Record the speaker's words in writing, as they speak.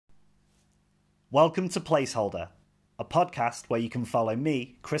Welcome to Placeholder, a podcast where you can follow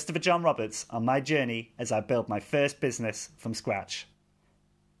me, Christopher John Roberts, on my journey as I build my first business from scratch.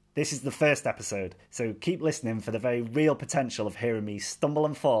 This is the first episode, so keep listening for the very real potential of hearing me stumble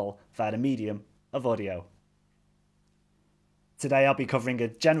and fall via the medium of audio. Today I'll be covering a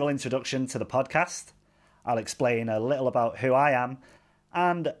general introduction to the podcast. I'll explain a little about who I am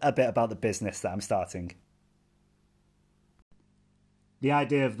and a bit about the business that I'm starting. The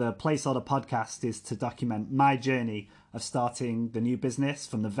idea of the Placeholder podcast is to document my journey of starting the new business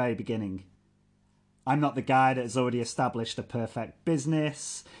from the very beginning. I'm not the guy that has already established a perfect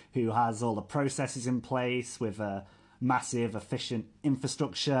business, who has all the processes in place with a massive, efficient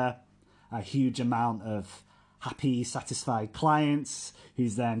infrastructure, a huge amount of happy, satisfied clients,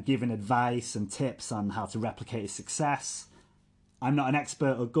 who's then giving advice and tips on how to replicate his success. I'm not an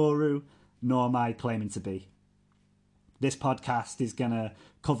expert or guru, nor am I claiming to be. This podcast is going to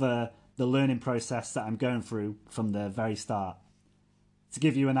cover the learning process that I'm going through from the very start. To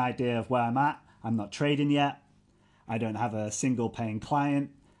give you an idea of where I'm at, I'm not trading yet, I don't have a single paying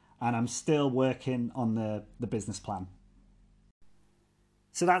client, and I'm still working on the business plan.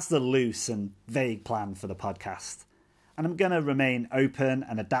 So that's the loose and vague plan for the podcast. And I'm going to remain open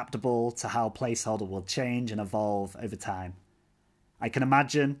and adaptable to how Placeholder will change and evolve over time. I can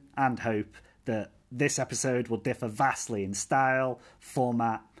imagine and hope that this episode will differ vastly in style,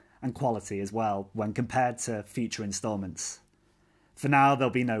 format, and quality as well when compared to future installments. For now, there'll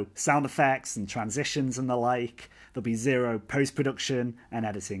be no sound effects and transitions and the like. There'll be zero post-production and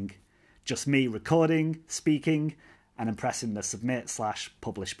editing. Just me recording, speaking, and pressing the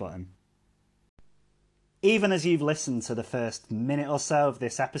submit/publish button. Even as you've listened to the first minute or so of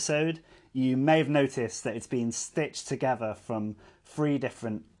this episode, you may have noticed that it's been stitched together from 3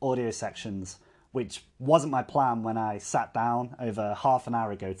 different audio sections, which wasn't my plan when I sat down over half an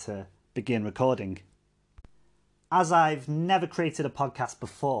hour ago to begin recording. As I've never created a podcast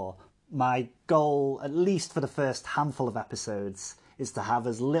before, my goal, at least for the first handful of episodes, is to have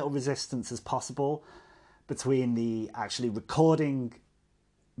as little resistance as possible between the actually recording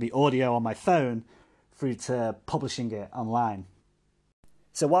the audio on my phone through to publishing it online.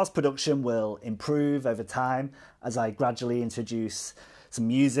 So whilst production will improve over time as I gradually introduce some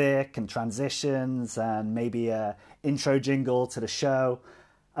music and transitions and maybe a intro jingle to the show,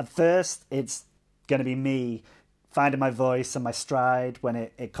 at first it's going to be me finding my voice and my stride when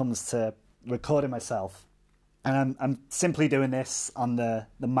it comes to recording myself. And I'm simply doing this on the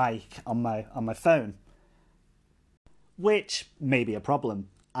mic on my phone, which may be a problem,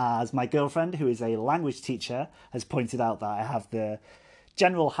 as my girlfriend, who is a language teacher, has pointed out that I have the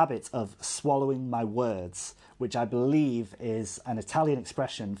general habit of swallowing my words, which I believe is an Italian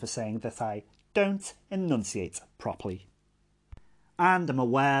expression for saying that I don't enunciate properly. And I'm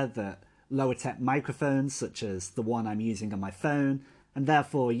aware that lower tech microphones, such as the one I'm using on my phone, and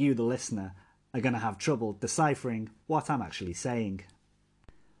therefore you, the listener, are going to have trouble deciphering what I'm actually saying.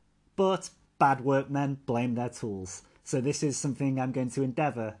 But bad workmen blame their tools, so this is something I'm going to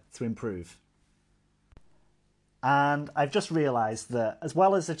endeavour to improve. And I've just realised that as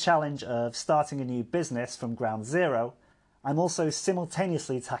well as the challenge of starting a new business from ground zero, I'm also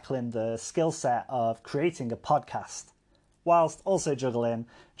simultaneously tackling the skill set of creating a podcast, whilst also juggling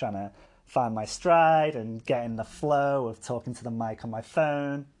trying to find my stride and getting the flow of talking to the mic on my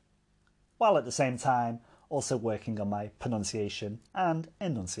phone, while at the same time also working on my pronunciation and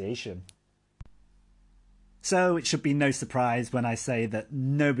enunciation. So it should be no surprise when I say that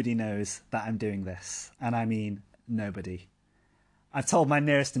nobody knows that I'm doing this, and I mean nobody. I've told my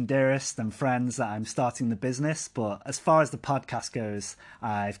nearest and dearest and friends that I'm starting the business, but as far as the podcast goes,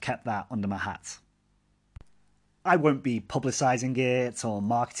 I've kept that under my hat. I won't be publicising it or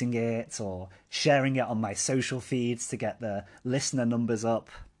marketing it or sharing it on my social feeds to get the listener numbers up.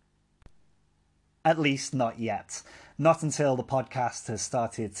 At least not yet. Not until the podcast has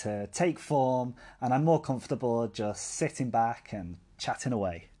started to take form and I'm more comfortable just sitting back and chatting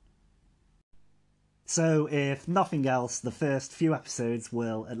away. So if nothing else, the first few episodes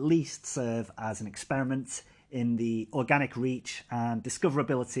will at least serve as an experiment in the organic reach and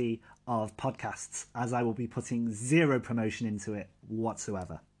discoverability of podcasts, as I will be putting zero promotion into it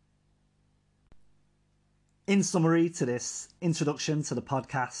whatsoever. In summary to this introduction to the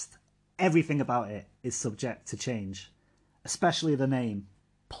podcast, everything about it is subject to change, especially the name,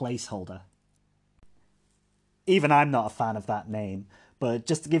 Placeholder. Even I'm not a fan of that name, but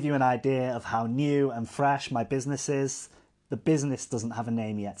just to give you an idea of how new and fresh my business is, the business doesn't have a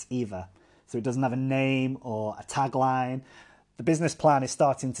name yet either. So it doesn't have a name or a tagline. The business plan is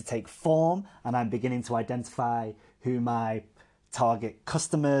starting to take form and I'm beginning to identify who my target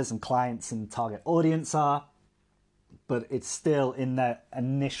customers and clients and target audience are, but it's still in their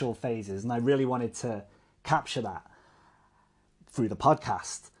initial phases. And I really wanted to capture that through the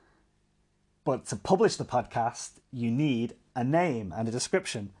podcast. But to publish the podcast, you need a name and a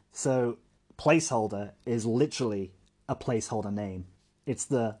description. So placeholder is literally a placeholder name. It's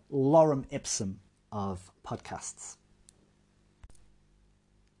the lorem ipsum of podcasts.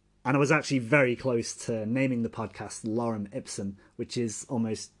 And I was actually very close to naming the podcast Lorem Ipsum, which is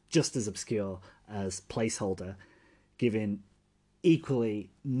almost just as obscure as placeholder, giving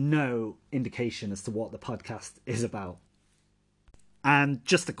equally no indication as to what the podcast is about. And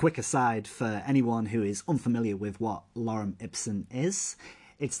just a quick aside for anyone who is unfamiliar with what Lorem Ipsum is,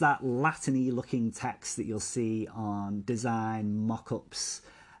 it's that Latin-y looking text that you'll see on design mock-ups.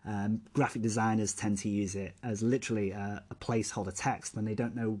 Graphic designers tend to use it as literally a placeholder text when they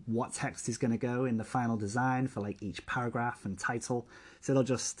don't know what text is going to go in the final design for like each paragraph and title. So they'll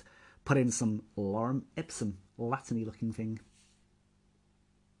just put in some lorem ipsum, Latin-y looking thing.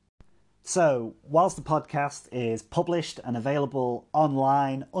 So whilst the podcast is published and available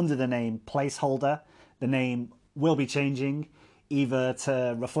online under the name Placeholder, the name will be changing either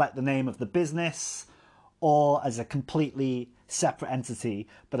to reflect the name of the business or as a completely separate entity,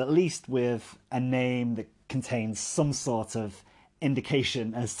 but at least with a name that contains some sort of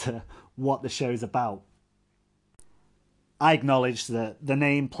indication as to what the show's about. I acknowledge that the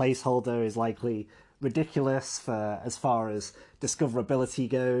name Placeholder is likely ridiculous for as far as discoverability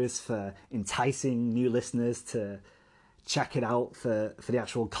goes, for enticing new listeners to check it out for the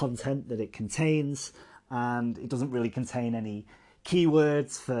actual content that it contains, and it doesn't really contain any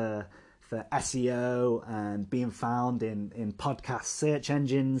keywords for SEO and being found in podcast search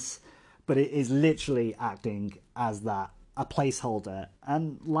engines, but it is literally acting as that, a placeholder,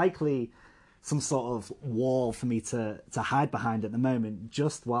 and likely some sort of wall for me to hide behind at the moment,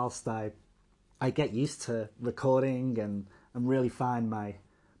 just whilst I get used to recording and really find my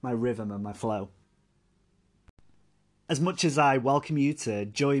rhythm and my flow. As much as I welcome you to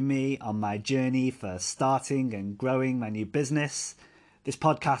join me on my journey for starting and growing my new business, this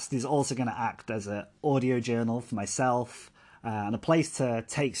podcast is also going to act as an audio journal for myself and a place to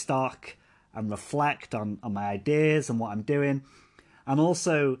take stock and reflect on my ideas and what I'm doing, and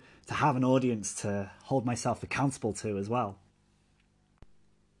also to have an audience to hold myself accountable to as well.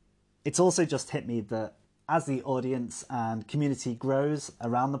 It's also just hit me that as the audience and community grows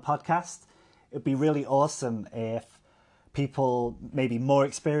around the podcast, it'd be really awesome if people maybe more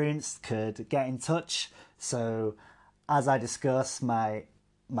experienced could get in touch. So as I discuss my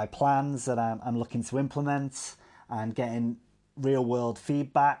plans that I'm looking to implement and getting real world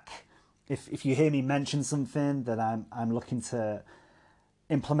feedback, if you hear me mention something that I'm looking to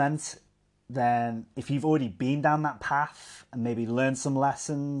implement, then if you've already been down that path and maybe learned some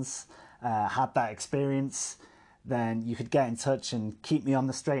lessons, had that experience, then you could get in touch and keep me on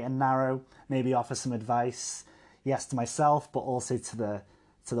the straight and narrow, maybe offer some advice, yes, to myself, but also to the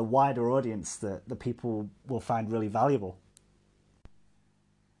wider audience that the people will find really valuable.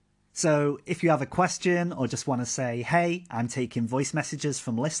 So if you have a question or just want to say, hey, I'm taking voice messages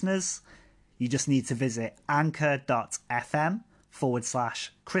from listeners, you just need to visit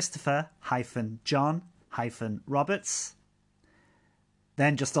anchor.fm/Christopher-John-Roberts.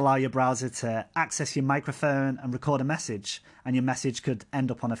 Then just allow your browser to access your microphone and record a message, and your message could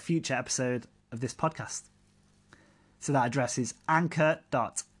end up on a future episode of this podcast. So that address is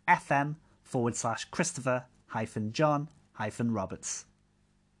anchor.fm/Christopher-John-Roberts.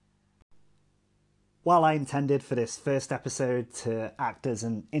 While I intended for this first episode to act as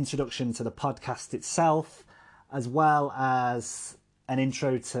an introduction to the podcast itself, as well as an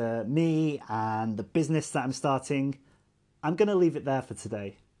intro to me and the business that I'm starting, I'm going to leave it there for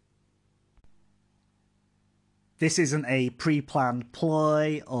today. This isn't a pre-planned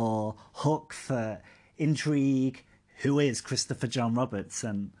ploy or hook for intrigue. Who is Christopher John Roberts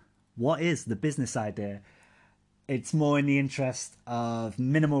and what is the business idea? It's more in the interest of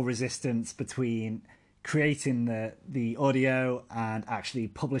minimal resistance between creating the audio and actually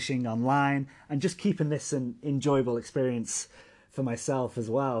publishing online, and just keeping this an enjoyable experience for myself as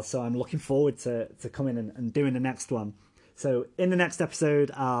well. So I'm looking forward to coming and doing the next one. So in the next episode,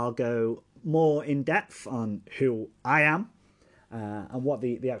 I'll go more in depth on who I am and what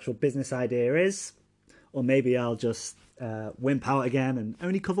the actual business idea is. Or maybe I'll just wimp out again and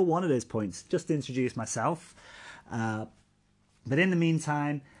only cover one of those points, just to introduce myself. But in the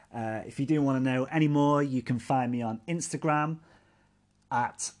meantime, if you do want to know any more, you can find me on Instagram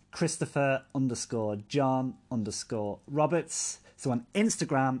at Christopher_John_Roberts. So on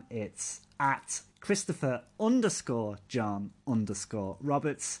Instagram, it's at Christopher _John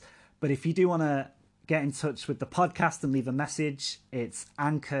 _Roberts. But if you do want to get in touch with the podcast and leave a message, it's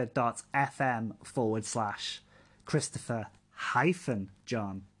anchor.fm/Christopher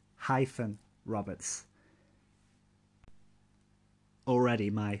John Roberts. Already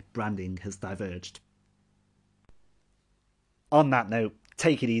my branding has diverged. On that note,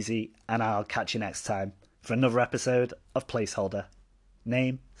 take it easy, and I'll catch you next time for another episode of Placeholder.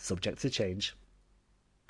 Name subject to change.